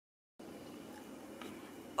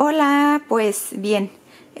Hola, pues bien,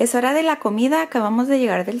 es hora de la comida, acabamos de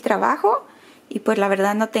llegar del trabajo y pues la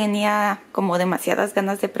verdad no tenía como demasiadas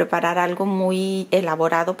ganas de preparar algo muy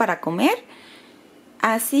elaborado para comer.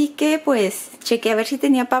 Así que pues chequé a ver si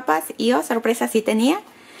tenía papas y oh sorpresa, sí tenía.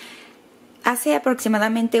 Hace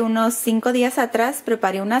aproximadamente unos 5 días atrás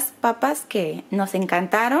preparé unas papas que nos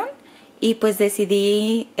encantaron y pues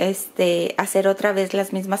decidí hacer otra vez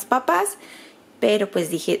las mismas papas. Pero pues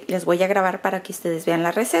dije, les voy a grabar para que ustedes vean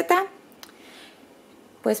la receta.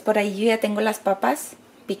 Pues por ahí yo ya tengo las papas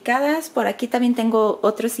picadas. Por aquí también tengo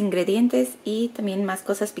otros ingredientes y también más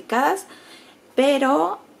cosas picadas.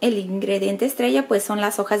 Pero el ingrediente estrella pues son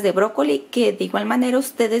las hojas de brócoli, que de igual manera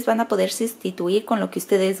ustedes van a poder sustituir con lo que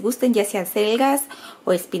ustedes gusten, ya sea selgas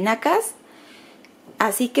o espinacas.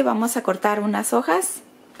 Así que vamos a cortar unas hojas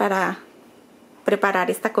para preparar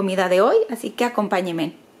esta comida de hoy. Así que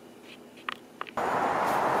acompáñenme.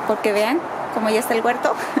 Porque vean cómo ya está el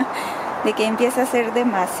huerto, de que empieza a hacer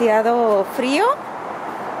demasiado frío.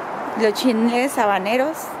 Los chiles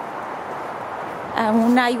habaneros,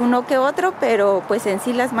 aún hay uno que otro, pero pues en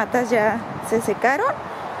sí las matas ya se secaron,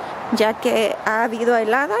 ya que ha habido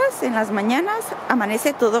heladas en las mañanas,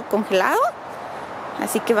 amanece todo congelado.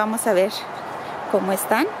 Así que vamos a ver cómo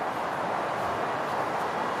están.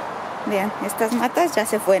 Vean, estas matas ya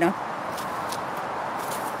se fueron.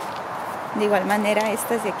 De igual manera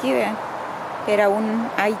estas de aquí, vean, pero aún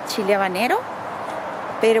hay chile habanero,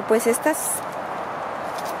 pero pues estas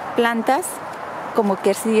plantas como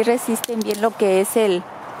que sí resisten bien lo que es el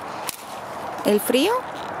frío,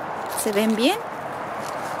 se ven bien.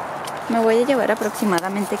 Me voy a llevar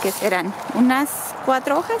aproximadamente, que serán unas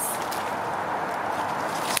 4 hojas,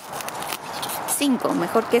 5,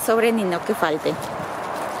 mejor que sobren y no que falte.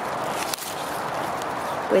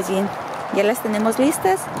 Pues bien, ya las tenemos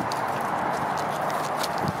listas.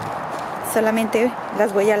 Solamente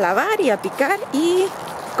las voy a lavar y a picar y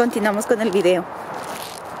continuamos con el video.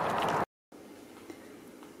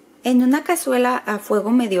 En una cazuela a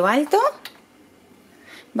fuego medio alto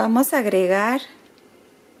vamos a agregar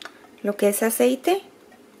lo que es aceite.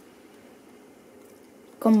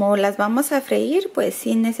 Como las vamos a freír, pues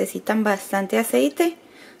sí necesitan bastante aceite,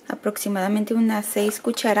 aproximadamente unas 6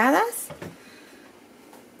 cucharadas.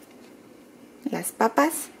 Las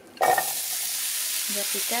papas ya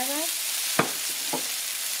picadas.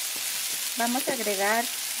 Vamos a agregar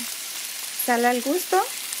sal al gusto,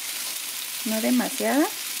 no demasiada.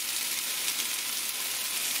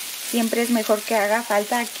 Siempre es mejor que haga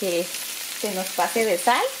falta que se nos pase de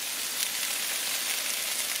sal.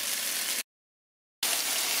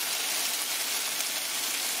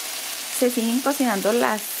 Se siguen cocinando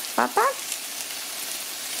las papas.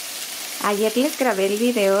 Ayer les grabé el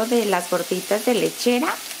video de las gorditas de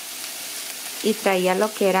lechera y traía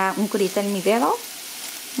lo que era un curita en mi dedo.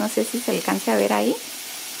 No sé si se alcanza a ver ahí.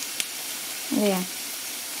 Vean.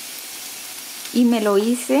 Y me lo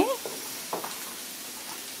hice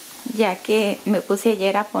ya que me puse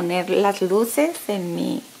ayer a poner las luces en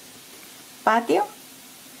mi patio.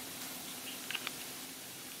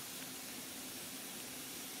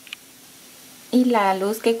 Y la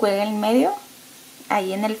luz que cuelga en medio,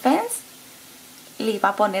 ahí en el fence, le iba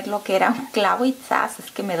a poner lo que era un clavo y ¡zas! Es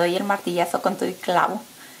que me doy el martillazo con todo el clavo.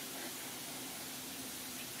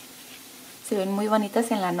 Se ven muy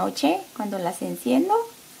bonitas en la noche cuando las enciendo.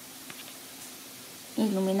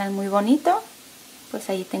 Iluminan muy bonito. Pues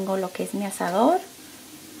ahí tengo lo que es mi asador.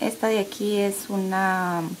 Esta de aquí es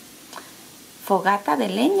una fogata de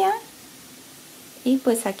leña. Y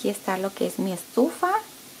pues aquí está lo que es mi estufa.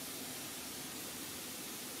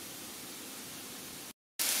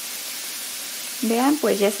 Vean,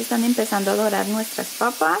 pues ya se están empezando a dorar nuestras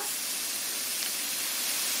papas.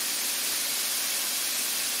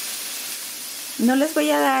 No les voy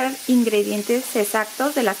a dar ingredientes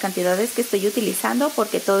exactos de las cantidades que estoy utilizando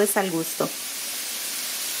porque todo es al gusto.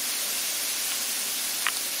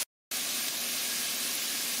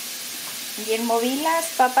 Bien, moví las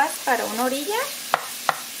papas para una orilla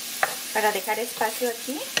para dejar espacio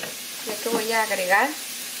aquí, ya que voy a agregar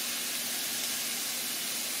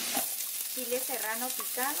chile serrano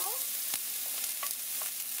picado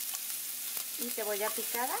y cebolla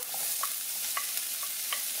picada.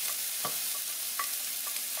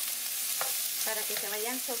 Para que se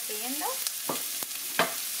vayan sofriendo.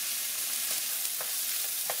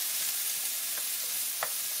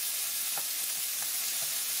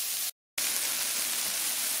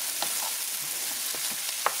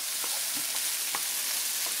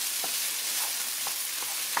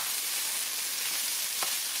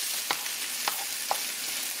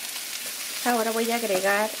 Ahora voy a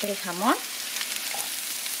agregar el jamón.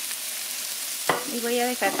 Y voy a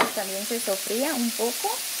dejar que también se sofría un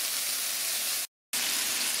poco.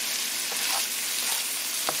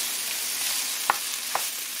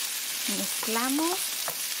 Mezclamos.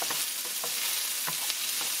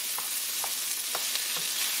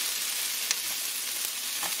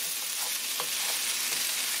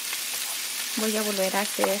 Voy a volver a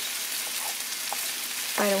hacer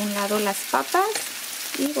para un lado las papas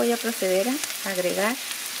y voy a proceder a agregar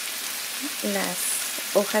las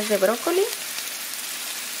hojas de brócoli.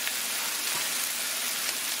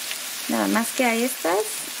 Nada más que a estas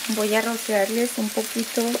voy a rociarles un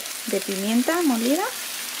poquito de pimienta molida,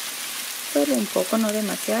 solo un poco, no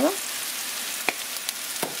demasiado.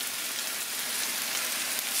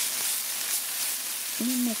 Y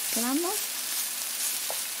mezclamos.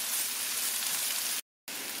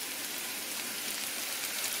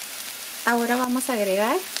 Ahora vamos a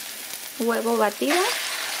agregar huevo batido.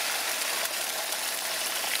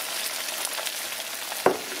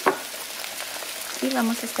 Y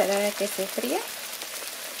vamos a esperar a que se fríe.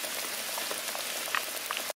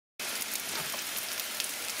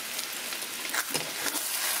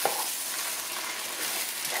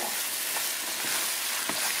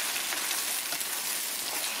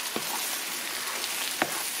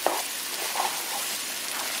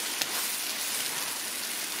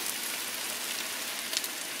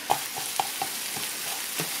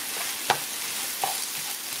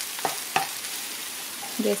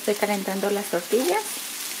 Ya estoy calentando las tortillas.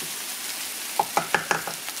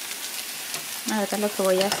 Ahora lo que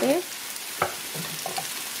voy a hacer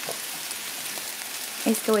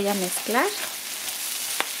es que voy a mezclar.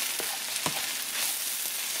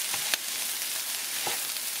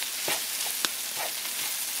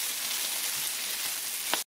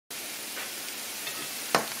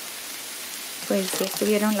 Pues ya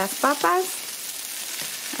estuvieron las papas,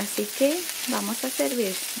 así que vamos a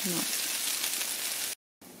servirnos.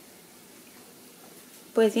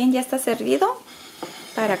 Pues bien, ya está servido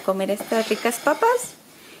para comer estas ricas papas.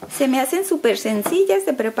 Se me hacen súper sencillas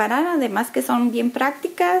de preparar, además que son bien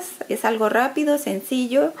prácticas. Es algo rápido,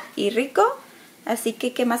 sencillo y rico. Así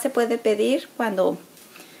que, ¿qué más se puede pedir cuando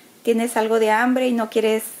tienes algo de hambre y no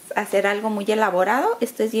quieres hacer algo muy elaborado?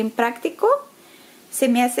 Esto es bien práctico. Se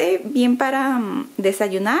me hace bien para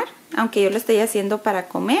desayunar, aunque yo lo estoy haciendo para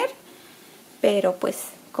comer. Pero pues,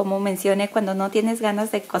 como mencioné, cuando no tienes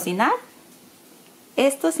ganas de cocinar,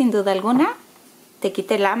 esto sin duda alguna te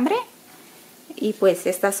quita el hambre y pues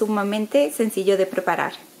está sumamente sencillo de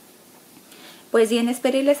preparar. Pues bien,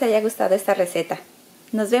 espero y les haya gustado esta receta.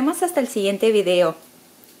 Nos vemos hasta el siguiente video.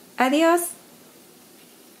 Adiós.